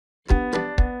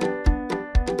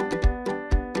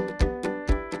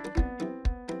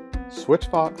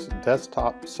Switchvox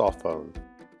Desktop Softphone.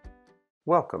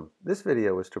 Welcome. This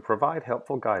video is to provide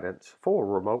helpful guidance for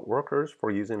remote workers for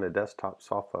using a desktop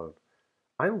softphone.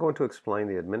 I am going to explain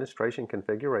the administration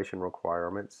configuration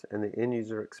requirements and the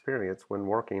end-user experience when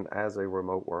working as a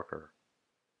remote worker.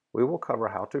 We will cover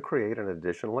how to create an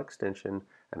additional extension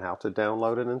and how to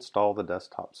download and install the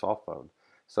desktop softphone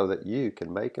so that you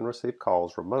can make and receive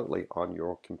calls remotely on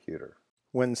your computer.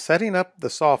 When setting up the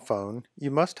softphone,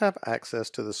 you must have access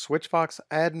to the Switchvox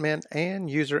admin and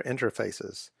user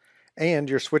interfaces, and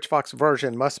your Switchvox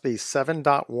version must be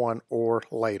 7.1 or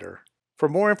later. For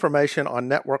more information on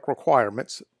network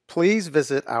requirements, please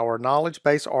visit our knowledge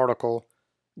base article,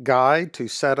 Guide to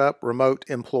Set Up Remote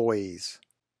Employees.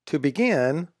 To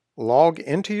begin, log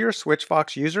into your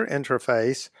Switchvox user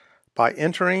interface by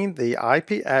entering the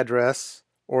IP address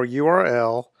or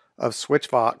URL of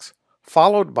Switchvox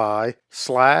followed by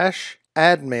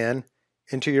 /admin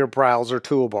into your browser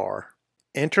toolbar.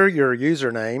 Enter your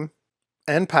username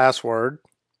and password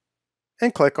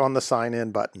and click on the Sign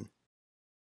In button.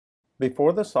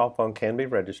 Before the softphone can be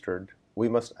registered, we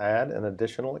must add an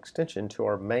additional extension to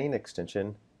our main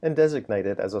extension and designate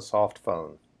it as a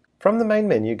softphone. From the main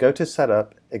menu, go to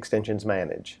Setup Extensions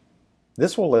Manage.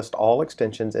 This will list all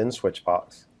extensions in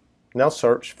Switchvox. Now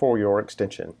search for your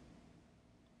extension.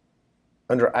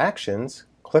 Under Actions,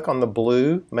 click on the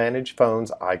blue Manage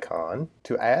Phones icon.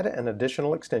 To add an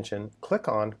additional extension, click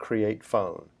on Create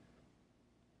Phone.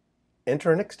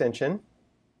 Enter an extension.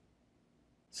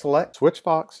 Select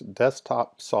Switchvox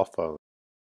Desktop Softphone.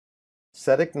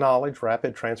 Set Acknowledge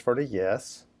Rapid Transfer to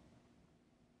Yes.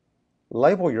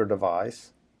 Label your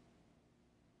device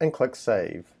and click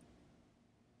Save.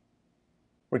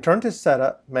 Return to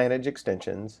Setup Manage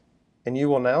Extensions and you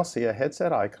will now see a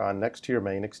headset icon next to your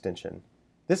main extension.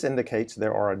 This indicates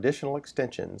there are additional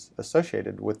extensions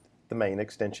associated with the main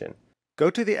extension. Go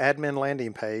to the admin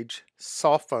landing page,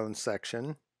 Softphone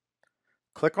section.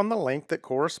 Click on the link that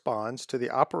corresponds to the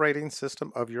operating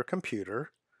system of your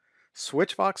computer.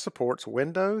 Switchvox supports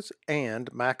Windows and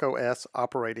Mac OS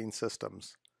operating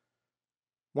systems.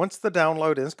 Once the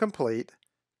download is complete,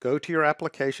 go to your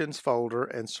Applications folder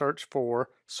and search for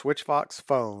Switchvox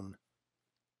Phone.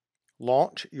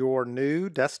 Launch your new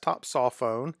desktop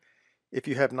softphone. If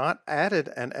you have not added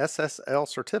an SSL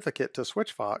certificate to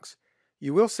Switchvox,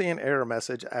 you will see an error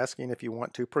message asking if you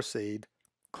want to proceed.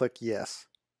 Click Yes.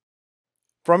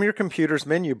 From your computer's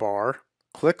menu bar,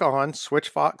 click on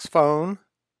Switchvox Phone,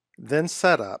 then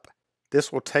Setup.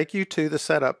 This will take you to the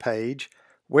Setup page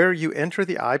where you enter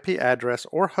the IP address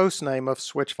or host name of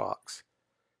Switchvox.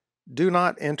 Do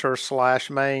not enter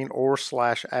 /main or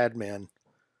 /admin.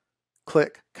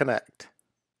 Click Connect.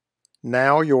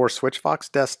 Now your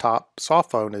Switchvox desktop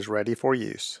softphone is ready for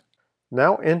use.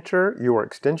 Now enter your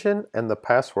extension and the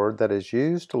password that is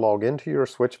used to log into your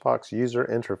Switchvox user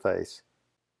interface.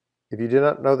 If you do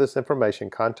not know this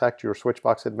information, contact your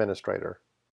Switchvox administrator.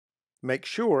 Make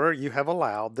sure you have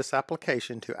allowed this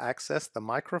application to access the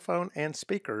microphone and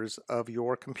speakers of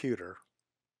your computer.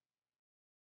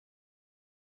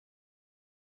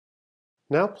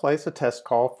 Now place a test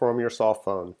call from your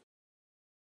softphone.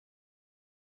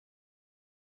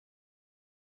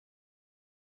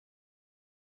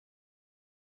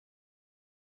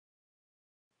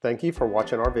 Thank you for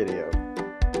watching our video.